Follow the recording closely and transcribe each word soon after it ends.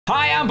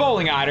Hi, I'm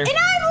Bowling Otter. And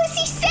I'm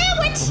Lucy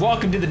Sandwich.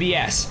 Welcome to the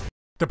BS.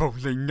 The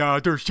Bowling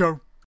Otter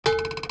Show.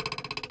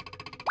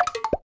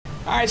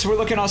 Alright, so we're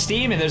looking on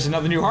Steam, and there's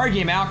another new horror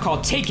game out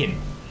called Taken.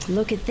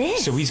 Look at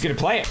this. So he's gonna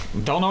play it.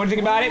 Don't know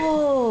anything about it.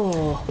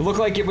 Oh. It looked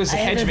like it was a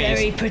hedge maze. I have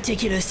a very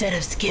particular set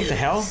of skills. What the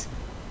hell?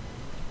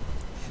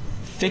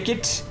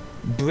 Thicket,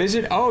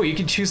 Blizzard. Oh, you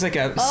can choose like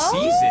a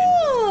season.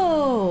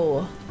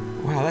 Oh.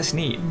 Wow, that's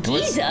neat.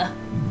 Giza.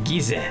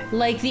 Giza.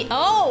 Like the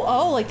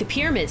like the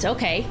pyramids.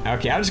 Okay.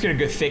 Okay, I'm just gonna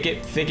go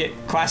Thicket,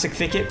 classic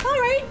Thicket. All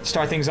right.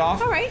 Start things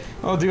off. All right.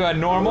 We'll do a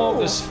normal.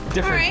 There's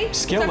different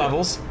skill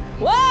levels.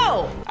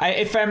 Whoa!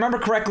 If I remember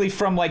correctly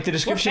from like the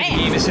description of the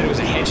game, it said it was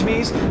a hedge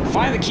maze.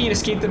 Find the key and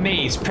escape the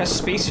maze. Press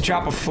space to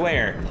drop a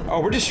flare.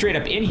 Oh, we're just straight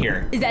up in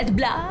here. Is that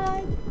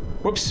blood?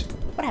 Whoops.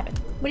 What happened?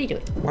 What are you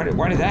doing?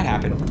 Why did that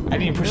happen? I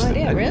didn't even push I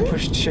didn't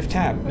push Shift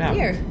Tab. No.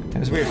 Weird. That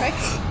was weird. Okay.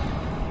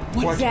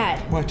 What is that?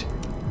 What?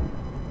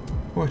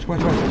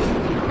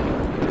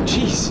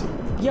 Jeez.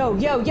 Yo.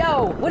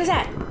 What is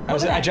that?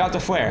 I dropped a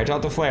flare.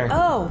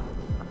 Oh.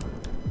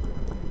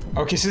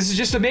 Okay, so this is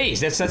just a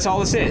maze. That's all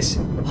this is.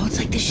 Oh, it's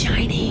like The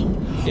Shining.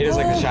 It is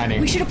like The Shining.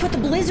 We should have put the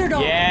blizzard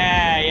on.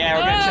 Yeah,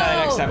 we're gonna try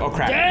that next time. Oh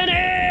crap.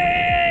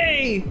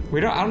 Danny! I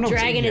don't know.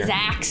 Dragging his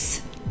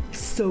axe.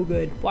 So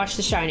good. Watch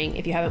The Shining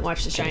if you haven't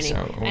watched The Shining.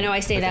 I know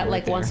I say that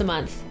like once a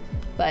month,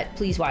 but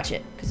please watch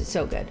it because it's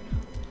so good.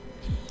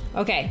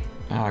 Okay.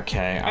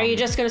 Okay. Are you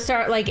just gonna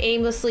start like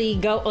aimlessly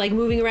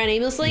moving around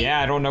aimlessly?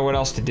 Yeah, I don't know what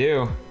else to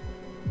do.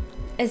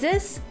 Is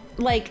this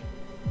like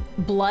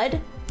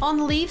blood on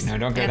the leaves? No,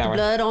 don't go that way.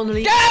 Blood on the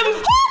leaves. What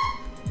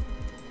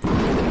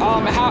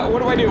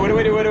do I do? What do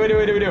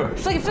we do?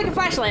 Flick a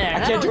flashlight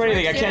at it. I can't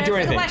do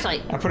anything.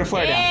 I put a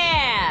flare down.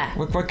 Yeah.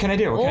 What can I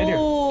do?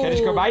 Can I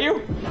just go by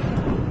you?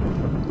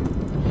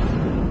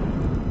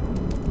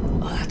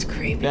 Oh, that's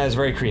creepy. That is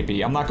very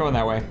creepy. I'm not going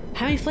that way.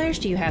 How many flares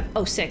do you have?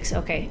 Oh, 6.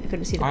 Okay, I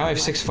couldn't see the. I have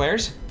 6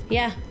 flares?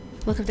 Yeah.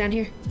 Look up down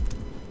here.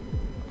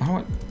 I don't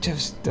want.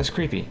 That's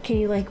creepy. Can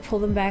you like pull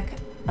them back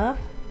up?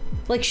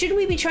 Like, shouldn't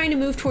we be trying to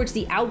move towards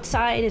the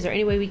outside? Is there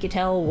any way we could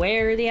tell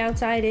where the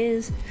outside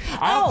is?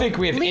 I don't think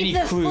we have any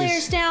clues. Leave the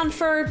flares down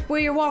for where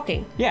you're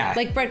walking. Yeah.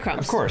 Like breadcrumbs.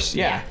 Of course,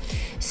 yeah.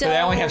 So but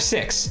I only have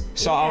 6.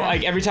 So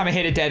I'll, every time I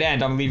hit a dead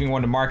end, I'm leaving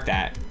one to mark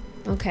that.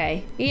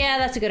 Okay. Yeah,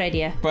 that's a good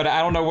idea. But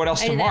I don't know what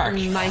else to mark. Out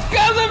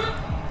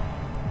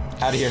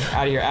of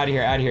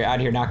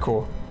here. Not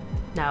cool.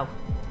 No.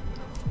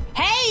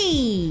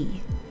 Hey!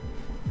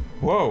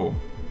 Whoa.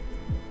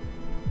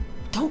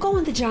 Don't go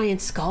in the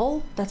giant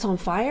skull that's on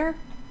fire.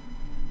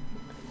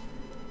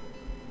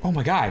 Oh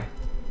my god.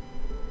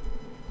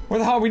 Where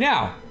the hell are we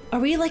now? Are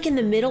we like in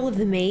the middle of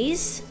the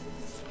maze?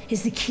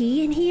 Is the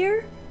key in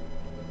here?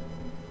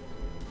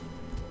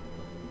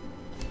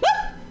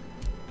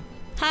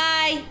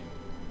 Hi.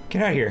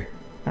 Get out of here.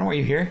 I don't want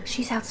you here.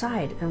 She's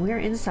outside and we're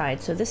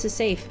inside, so this is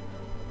safe.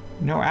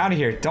 No, out of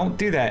here. Don't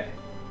do that.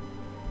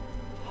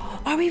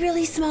 Are we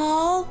really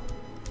small?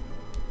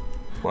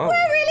 Whoa.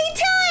 We're really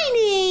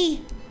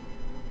tiny.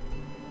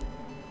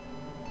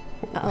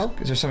 Uh-oh.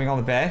 Is there something on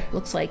the bed?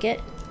 Looks like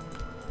it.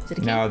 Is it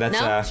a key? No, that's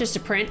it's just a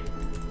print.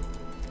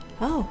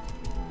 Oh.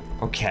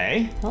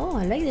 Okay. Oh,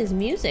 I like this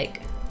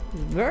music.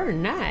 Very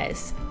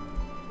nice.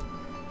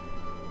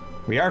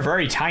 We are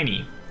very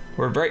tiny.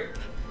 We're very...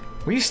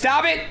 Will you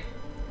stop it?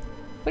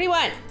 What do you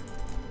want?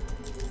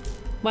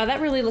 Wow,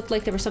 that really looked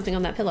like there was something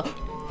on that pillow.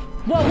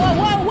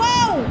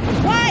 Whoa!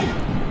 What?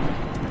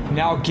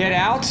 Now get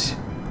out.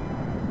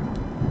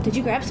 Did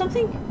you grab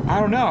something? I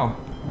don't know.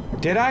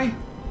 Did I?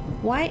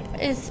 What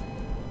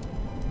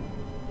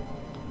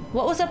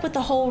was up with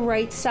the whole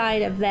right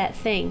side of that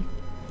thing?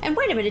 And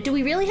wait a minute, do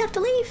we really have to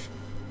leave?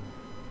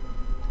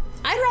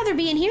 I'd rather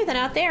be in here than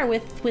out there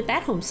with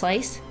that home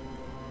slice.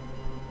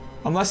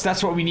 Unless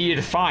that's what we needed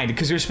to find,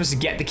 because we were supposed to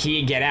get the key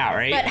and get out,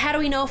 right? But how do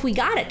we know if we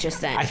got it just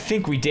then? I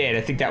think we did.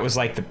 I think that was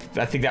like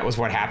I think that was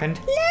what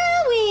happened.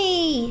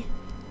 Louie!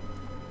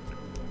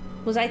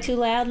 Was I too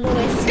loud,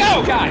 Louis?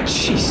 Go! God,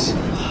 jeez.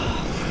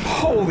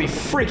 Holy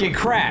freaking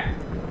crap.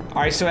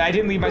 Alright, so I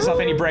didn't leave myself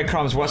any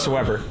breadcrumbs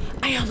whatsoever.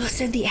 I almost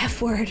said the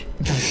F word.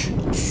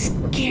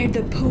 Scared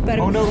the poop out of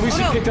me. Oh no,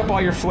 Lucy picked up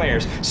all your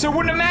flares. So it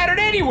wouldn't have mattered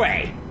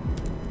anyway!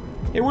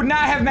 It would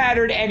not have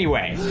mattered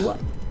anyway.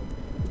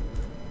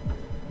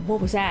 What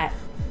was that?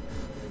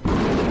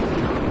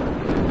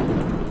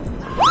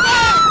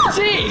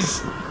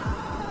 Jeez!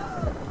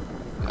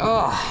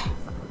 Oh.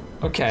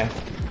 Okay.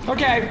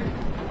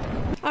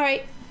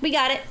 Alright, we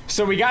got it.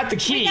 So we got the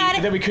key,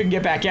 but then we couldn't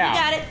get back out. We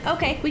got it.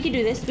 Okay, we can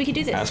do this.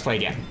 Let's play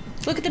again.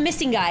 Look at the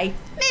missing guy.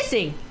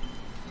 Missing!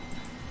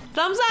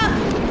 Thumbs up!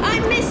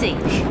 I'm missing!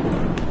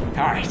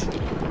 Alright.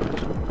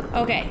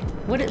 Okay,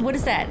 what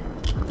is that?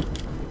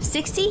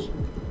 60?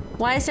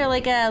 Why is there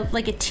like a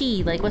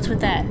T? Like, what's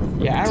with that?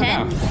 Yeah, I don't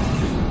 10?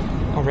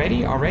 know.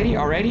 Already?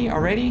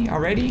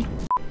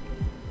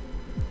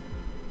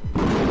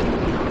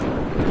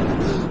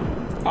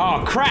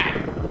 Oh, crap!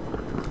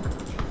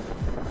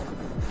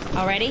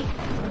 Already?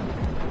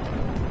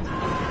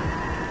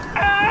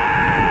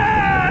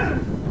 Ah!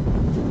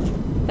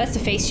 That's the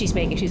face she's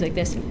making. She's like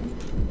this.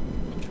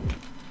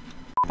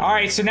 All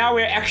right, so now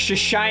we're extra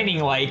shining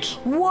like.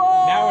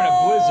 Whoa! Now we're in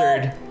a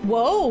blizzard.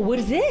 Whoa, what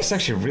is this? It's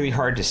actually really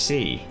hard to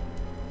see.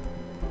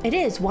 It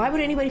is. Why would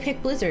anybody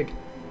pick blizzard?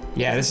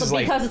 Yeah, this is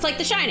like. Because it's like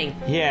The Shining.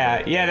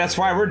 Yeah, that's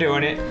why we're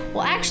doing it.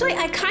 Well, actually,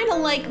 I kind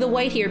of like the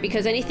white here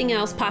because anything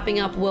else popping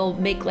up will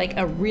make like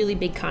a really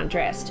big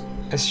contrast.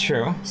 That's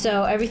true.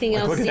 So everything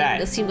else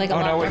seemed like a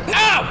lot more.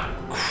 Oh!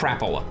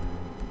 Crapola.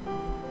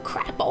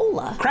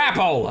 Crapola.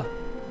 Crapola.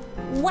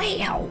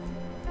 Wow.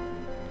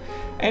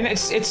 And I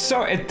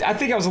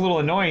think it was a little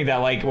annoying that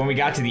like when we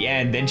got to the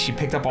end, then she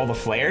picked up all the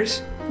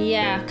flares.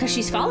 Yeah, because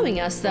she's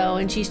following us though,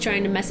 and she's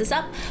trying to mess us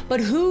up.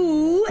 But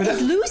who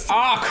is Lucy?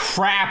 Oh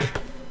crap!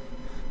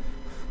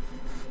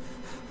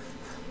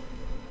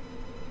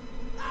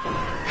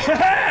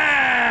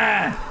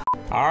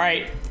 All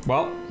right.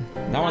 Well,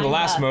 now we're in the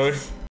last mode.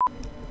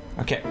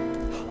 Okay.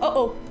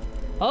 Uh-oh.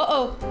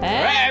 Uh-oh.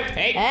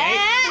 Hey.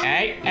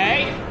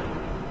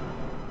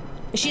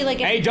 Is she like...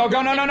 Hey, don't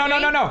go. No.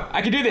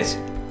 I can do this.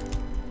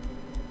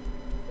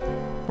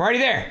 We're already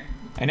there.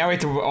 And now we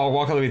have to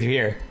walk all the way through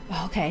here.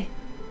 Okay.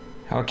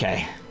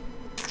 Okay.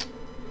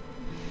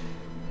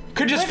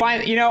 Could just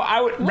find, you know, I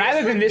would,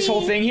 rather than this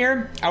whole thing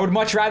here, I would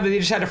much rather they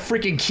just had a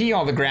freaking key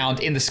on the ground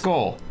in the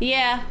skull.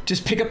 Yeah.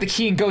 Just pick up the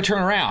key and go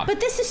turn around. But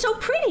this is so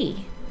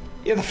pretty.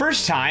 Yeah, the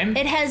first time.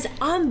 It has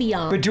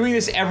ambiance. But doing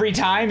this every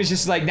time is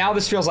just like, now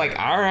this feels like,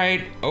 all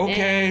right,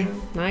 okay.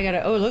 Yeah. I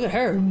gotta, oh, look at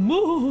her.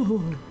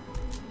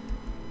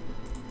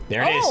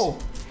 There it is. Oh,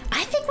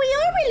 I think we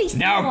are really smart.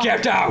 Now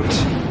get out.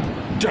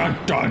 Dun,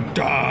 dun,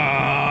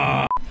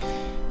 dun.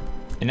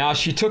 And now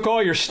she took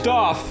all your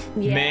stuff,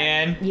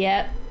 man.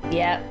 Yep.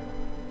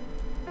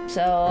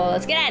 So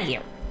let's get out of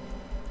here.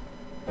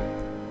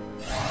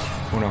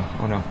 Oh no.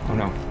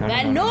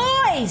 That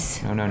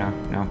noise!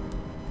 No.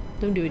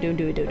 Don't do it.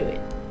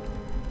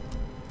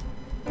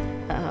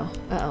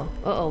 Uh-oh.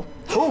 Oh!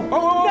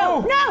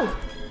 No!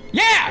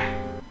 Yeah!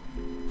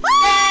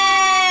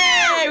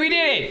 Ah! Hey, we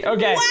did it!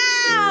 Okay.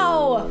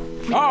 Wow!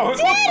 Look at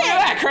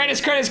that!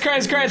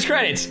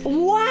 Credits!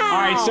 Wow!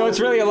 Alright, so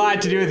it's really a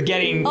lot to do with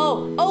getting...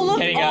 Oh,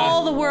 look at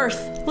all the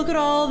worth. Look at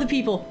all the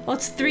people. Oh,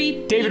 it's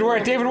 3 David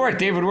Worth,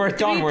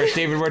 Dawnworth.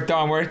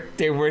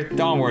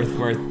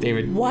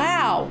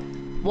 Wow.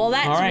 Well,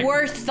 that's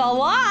worth a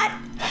lot.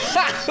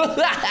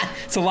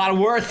 It's a lot of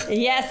worth.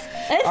 Yes,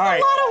 it's a lot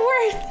of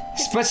worth.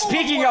 But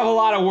speaking of a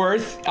lot of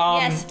worth,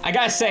 yes. I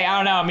gotta say, I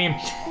don't know, I mean...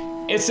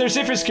 There's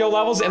different skill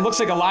levels. It looks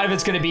like a lot of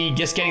it's going to be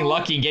just getting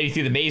lucky and getting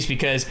through the maze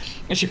because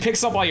if she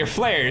picks up all your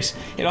flares,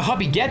 it'll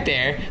help you get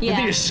there. Yeah. But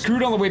then you're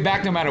screwed on the way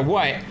back no matter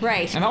what.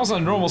 Right. And that was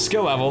on a normal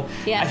skill level.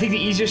 Yeah. I think the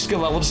easier skill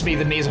level just made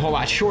the maze a whole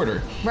lot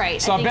shorter.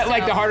 Right. So I bet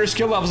like the harder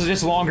skill levels are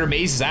just longer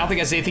mazes. I don't think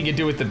it has anything to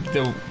do with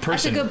the person.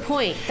 That's a good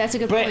point. That's a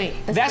good point.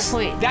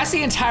 That's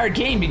the entire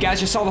game. You guys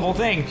just saw the whole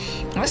thing.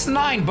 That's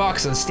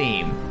 $9 on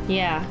Steam.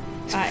 Yeah.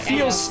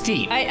 Feels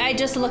steep. I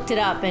just looked it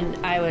up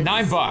and I was...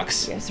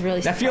 $9. Yes,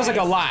 really surprised. That feels like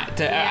a lot.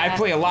 I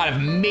play a lot of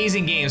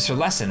amazing games for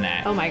less than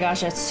that. Oh my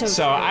gosh, that's so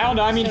So, I don't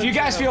know. I mean, if you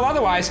guys feel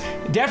otherwise,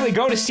 definitely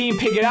go to Steam,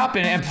 pick it up,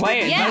 and play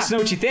it. Yeah. Let us know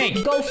what you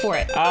think. Go for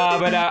it.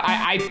 But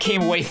I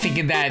came away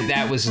thinking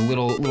that was a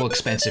little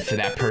expensive for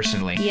that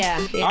personally. Yeah.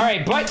 All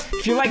right, but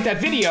if you like that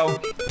video,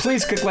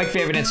 please click like,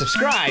 favorite, and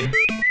subscribe.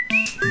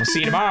 We'll see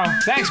you tomorrow.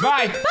 Thanks,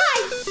 bye.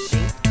 Bye.